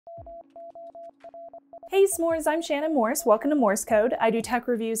Hey S'mores, I'm Shannon Morse. Welcome to Morse Code. I do tech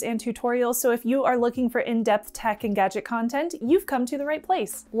reviews and tutorials, so if you are looking for in-depth tech and gadget content, you've come to the right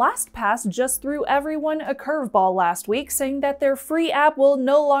place. Lastpass just threw everyone a curveball last week, saying that their free app will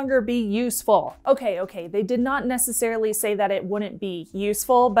no longer be useful. Okay, they did not necessarily say that it wouldn't be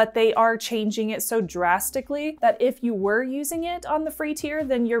useful, but they are changing it so drastically that if you were using it on the free tier,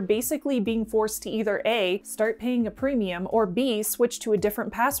 then you're basically being forced to either A, start paying a premium, or B, switch to a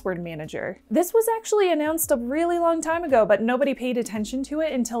different password manager. This was actually announced a really long time ago, but nobody paid attention to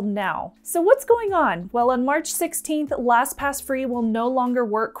it until now. So what's going on? Well, on March 16th, Lastpass Free will no longer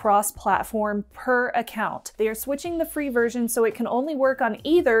work cross-platform per account. They are switching the free version so it can only work on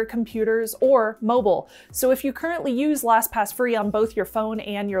either computers or mobile. So if you currently use Lastpass Free on both your phone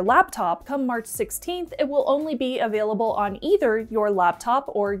and your laptop, come March 16th, it will only be available on either your laptop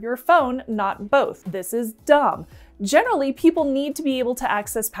or your phone, not both. This is dumb. Generally, people need to be able to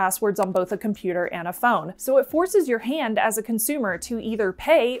access passwords on both a computer and a phone, so it forces your hand as a consumer to either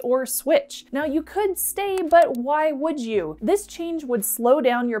pay or switch. Now, you could stay, but why would you? This change would slow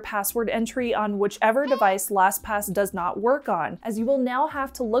down your password entry on whichever device Lastpass does not work on, as you will now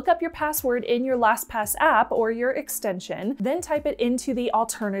have to look up your password in your Lastpass app or your extension, then type it into the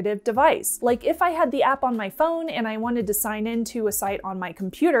alternative device. Like if I had the app on my phone and I wanted to sign into a site on my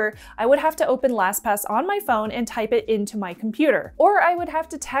computer, I would have to open Lastpass on my phone and type it into my computer. Or I would have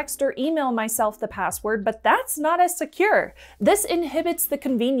to text or email myself the password, but that's not as secure. This inhibits the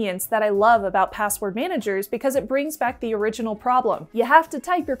convenience that I love about password managers because it brings back the original problem. You have to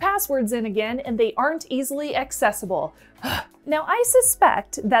type your passwords in again and they aren't easily accessible. Now, I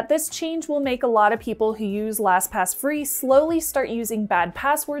suspect that this change will make a lot of people who use Lastpass Free slowly start using bad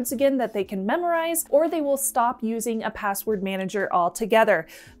passwords again that they can memorize, or they will stop using a password manager altogether.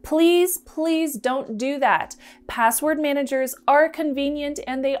 Please, please don't do that. Password managers are convenient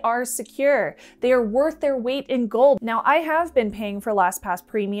and they are secure. They are worth their weight in gold. Now, I have been paying for Lastpass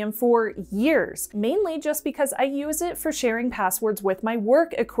Premium for years, mainly just because I use it for sharing passwords with my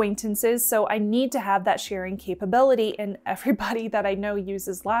work acquaintances, so I need to have that sharing capability, and everybody that I know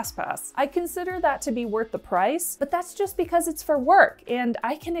uses Lastpass. I consider that to be worth the price, but that's just because it's for work and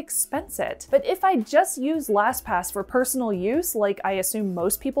I can expense it. But if I just use Lastpass for personal use, like I assume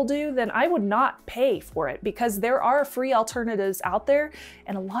most people do, then I would not pay for it because there are free alternatives out there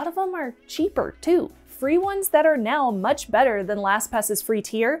and a lot of them are cheaper too. Free ones that are now much better than Lastpass's free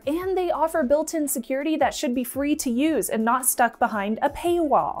tier, and they offer built-in security that should be free to use and not stuck behind a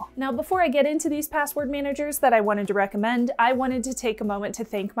paywall. Now, before I get into these password managers that I wanted to recommend, I wanted to take a moment to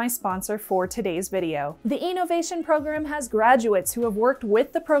thank my sponsor for today's video. The Innovation Program has graduates who have worked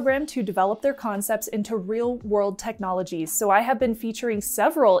with the program to develop their concepts into real-world technologies, so I have been featuring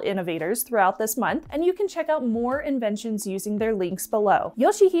several innovators throughout this month, and you can check out more inventions using their links below.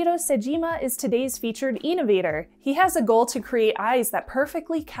 Yoshihiro Sejima is today's featured innovator. He has a goal to create eyes that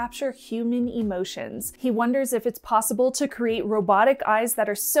perfectly capture human emotions. He wonders if it's possible to create robotic eyes that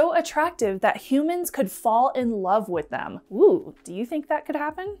are so attractive that humans could fall in love with them. Ooh, do you think that could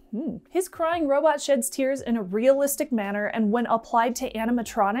happen? His crying robot sheds tears in a realistic manner, and when applied to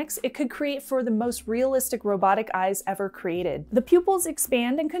animatronics, it could create for the most realistic robotic eyes ever created. The pupils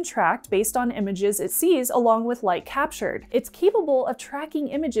expand and contract based on images it sees along with light captured. It's capable of tracking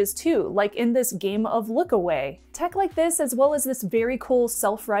images too, like in this game of Look Away. Tech like this, as well as this very cool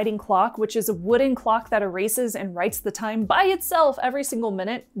self-writing clock, which is a wooden clock that erases and writes the time by itself every single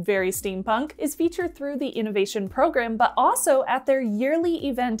minute, very steampunk, is featured through the Innovation Program, but also at their yearly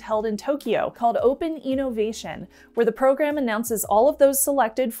event held in Tokyo called Open Innovation, where the program announces all of those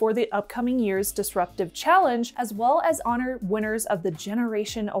selected for the upcoming year's Disruptive Challenge, as well as honor winners of the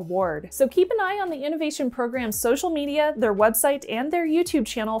Generation Award. So keep an eye on the Innovation Program's social media, their website, and their YouTube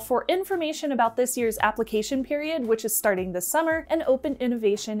channel for information about this year's application period, which is starting this summer, and open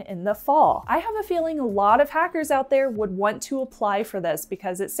innovation in the fall. I have a feeling a lot of hackers out there would want to apply for this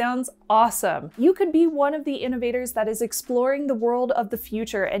because it sounds awesome. You could be one of the innovators that is exploring the world of the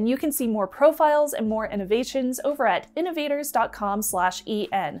future, and you can see more profiles and more innovations over at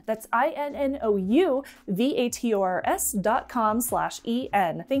innovators.com/en. That's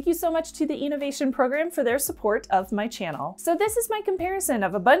INNOUVATORS.com/en. Thank you so much to the Innovation Program for their support of my channel. So this is my comparison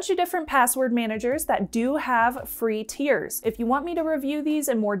of a bunch of different password managers managers that do have free tiers. If you want me to review these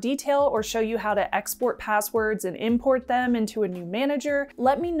in more detail or show you how to export passwords and import them into a new manager,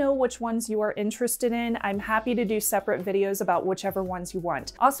 let me know which ones you are interested in. I'm happy to do separate videos about whichever ones you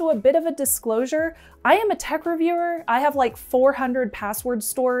want. Also, a bit of a disclosure, I am a tech reviewer. I have like 400 passwords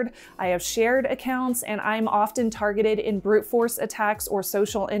stored. I have shared accounts, and I'm often targeted in brute force attacks or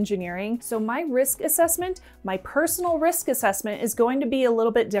social engineering. So my risk assessment, my personal risk assessment, is going to be a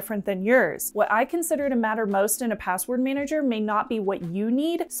little bit different than yours. What I consider to matter most in a password manager may not be what you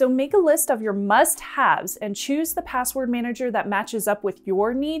need. So make a list of your must-haves and choose the password manager that matches up with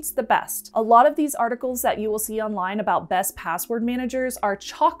your needs the best. A lot of these articles that you will see online about best password managers are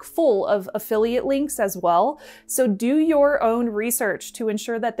chock full of affiliate links as well. So do your own research to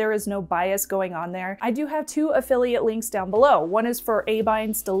ensure that there is no bias going on there. I do have 2 affiliate links down below. One is for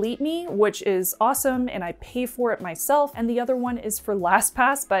Abind's Delete Me, which is awesome and I pay for it myself. And the other one is for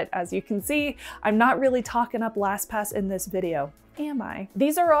Lastpass, but as you can see, I'm not really talking up Lastpass in this video. Am I?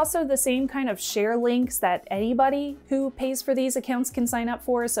 These are also the same kind of share links that anybody who pays for these accounts can sign up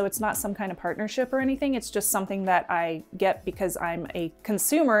for, so it's not some kind of partnership or anything. It's just something that I get because I'm a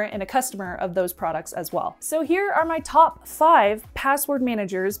consumer and a customer of those products as well. So here are my top 5 password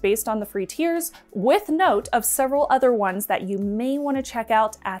managers based on the free tiers, with note of several other ones that you may want to check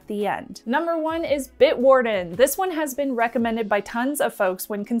out at the end. Number 1 is Bitwarden. This one has been recommended by tons of folks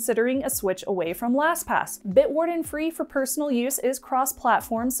when considering a switch away from Lastpass. Bitwarden Free for personal use is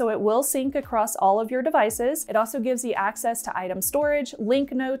cross-platform, so it will sync across all of your devices. It also gives you access to item storage,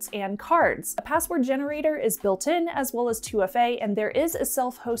 link notes, and cards. A password generator is built in, as well as 2FA, and there is a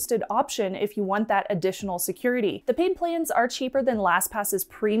self-hosted option if you want that additional security. The paid plans are cheaper than LastPass's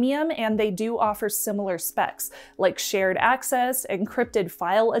premium, and they do offer similar specs, like shared access, encrypted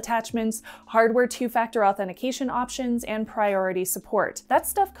file attachments, hardware 2-factor authentication options, and priority support. That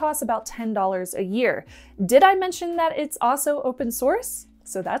stuff costs about $10 a year. Did I mention that it's also open source?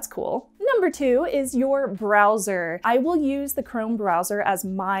 So that's cool. Number 2 is your browser. I will use the Chrome browser as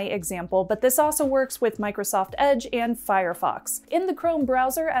my example, but this also works with Microsoft Edge and Firefox. In the Chrome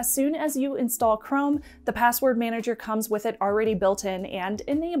browser, as soon as you install Chrome, the password manager comes with it already built in and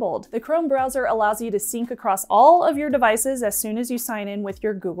enabled. The Chrome browser allows you to sync across all of your devices as soon as you sign in with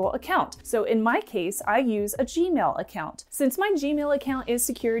your Google account. So in my case, I use a Gmail account. Since my Gmail account is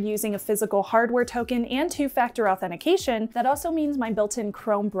secured using a physical hardware token and 2-factor authentication, that also means my built-in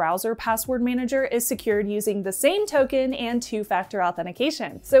Chrome browser password manager is secured using the same token and 2-factor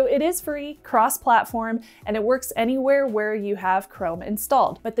authentication. So it is free, cross-platform, and it works anywhere where you have Chrome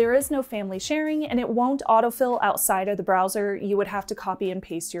installed. But there is no family sharing, and it won't autofill outside of the browser. You would have to copy and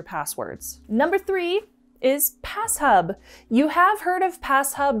paste your passwords. Number 3 is PassHub. You have heard of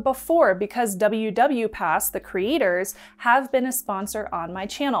PassHub before because WWPass, the creators, have been a sponsor on my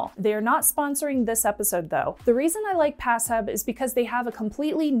channel. They are not sponsoring this episode though. The reason I like PassHub is because they have a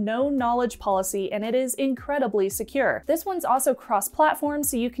completely no-knowledge policy and it is incredibly secure. This one's also cross-platform,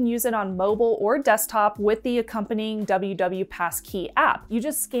 so you can use it on mobile or desktop with the accompanying WWPasskey app. You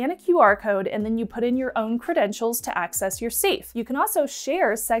just scan a QR code and then you put in your own credentials to access your safe. You can also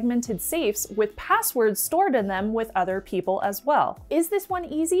share segmented safes with passwords stored in them with other people as well. Is this one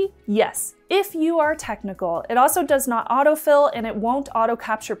easy? Yes. If you are technical. It also does not autofill and it won't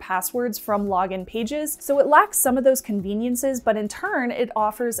auto-capture passwords from login pages, so it lacks some of those conveniences, but in turn, it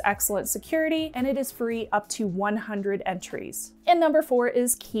offers excellent security and it is free up to 100 entries. And number 4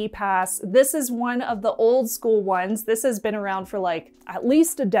 is KeePass. This is one of the old school ones. This has been around for like at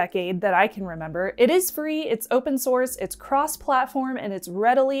least a decade that I can remember. It is free, it's open source, it's cross-platform, and it's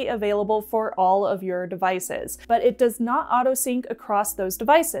readily available for all of your devices, but it does not auto-sync across those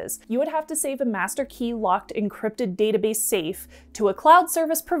devices. You would have to save a master key locked encrypted database safe to a cloud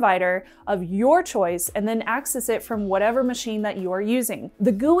service provider of your choice and then access it from whatever machine that you are using.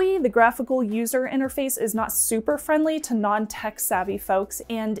 The GUI, the graphical user interface, is not super friendly to non-tech savvy folks,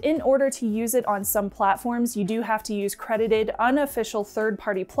 and in order to use it on some platforms, you do have to use credited, unofficial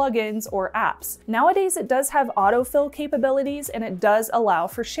third-party plugins or apps. Nowadays, it does have autofill capabilities and it does allow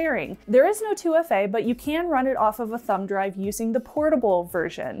for sharing. There is no 2FA, but you can run it off of a thumb drive using the portable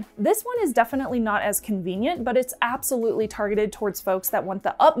version. This one is definitely not as convenient, but it's absolutely targeted towards folks that want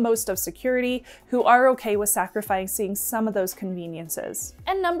the utmost of security, who are okay with sacrificing some of those conveniences.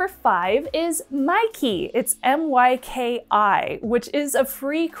 And number 5 is MyKey. It's MYKI, which is a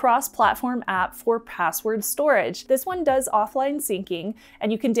free cross-platform app for password storage. This one does offline syncing,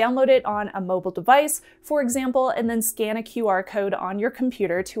 and you can download it on a mobile device, for example, and then scan a QR code on your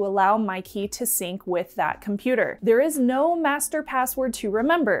computer to allow MyKey to sync with that computer. There is no master password to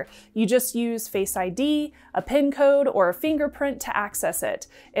remember. You just just use Face ID, a PIN code, or a fingerprint to access it.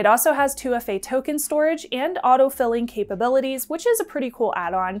 It also has 2FA token storage and autofilling capabilities, which is a pretty cool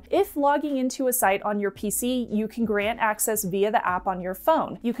add-on. If logging into a site on your PC, you can grant access via the app on your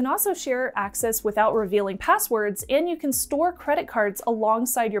phone. You can also share access without revealing passwords, and you can store credit cards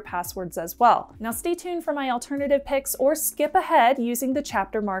alongside your passwords as well. Now stay tuned for my alternative picks or skip ahead using the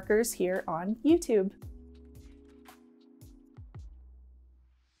chapter markers here on YouTube.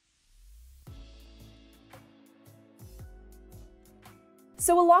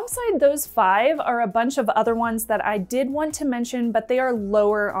 So alongside those 5 are a bunch of other ones that I did want to mention, but they are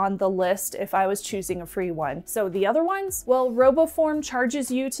lower on the list if I was choosing a free one. So the other ones? Well, RoboForm charges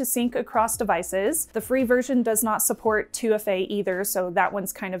you to sync across devices. The free version does not support 2FA either, so that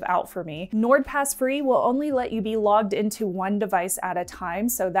one's kind of out for me. NordPass Free will only let you be logged into one device at a time,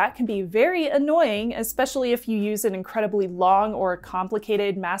 so that can be very annoying, especially if you use an incredibly long or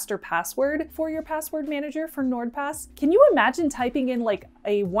complicated master password for your password manager for NordPass. Can you imagine typing in like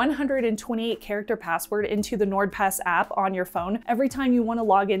a 128 character password into the NordPass app on your phone every time you want to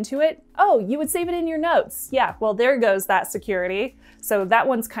log into it? Oh, you would save it in your notes. Yeah, well, there goes that security. So that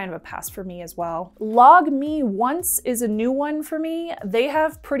one's kind of a pass for me as well. Log Me Once is a new one for me. They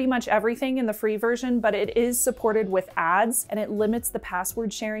have pretty much everything in the free version, but it is supported with ads, and it limits the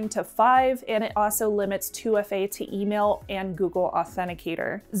password sharing to 5, and it also limits 2FA to email and Google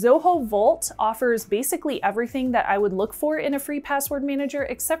Authenticator. Zoho Vault offers basically everything that I would look for in a free password manager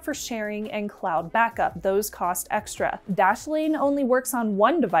except for sharing and cloud backup. Those cost extra. Dashlane only works on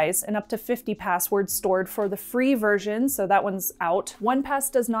one device and up to 50 passwords stored for the free version, so that one's out. OnePass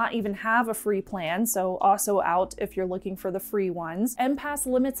does not even have a free plan, so also out if you're looking for the free ones. MPass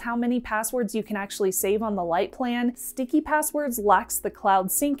limits how many passwords you can actually save on the light plan. Sticky Passwords lacks the cloud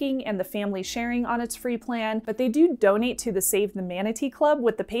syncing and the family sharing on its free plan, but they do donate to the Save the Manatee Club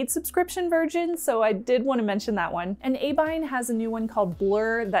with the paid subscription version, so I did want to mention that one. And Abine has a new one called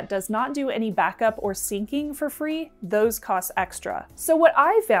Blur that does not do any backup or syncing for free. Those cost extra. So what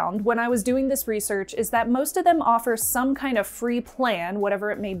I found when I was doing this research is that most of them offer some kind of free plan,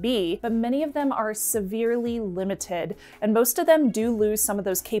 whatever it may be, but many of them are severely limited, and most of them do lose some of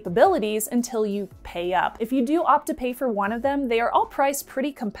those capabilities until you pay up. If you do opt to pay for one of them, they are all priced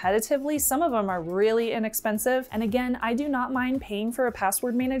pretty competitively. Some of them are really inexpensive, and again, I do not mind paying for a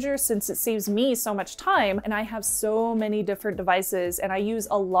password manager since it saves me so much time, and I have so many different devices, and I use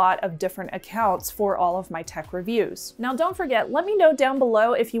a lot of different accounts for all of my tech reviews. Now don't forget, let me know down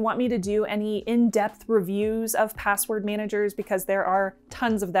below if you want me to do any in-depth reviews of password managers, because there are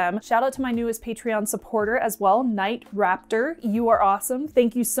tons of them. Shout out to my newest Patreon supporter as well, Night Raptor. You are awesome.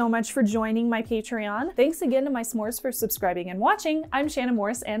 Thank you so much for joining my Patreon. Thanks again to my s'mores for subscribing and watching. I'm Shannon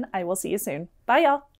Morse, and I will see you soon. Bye, y'all.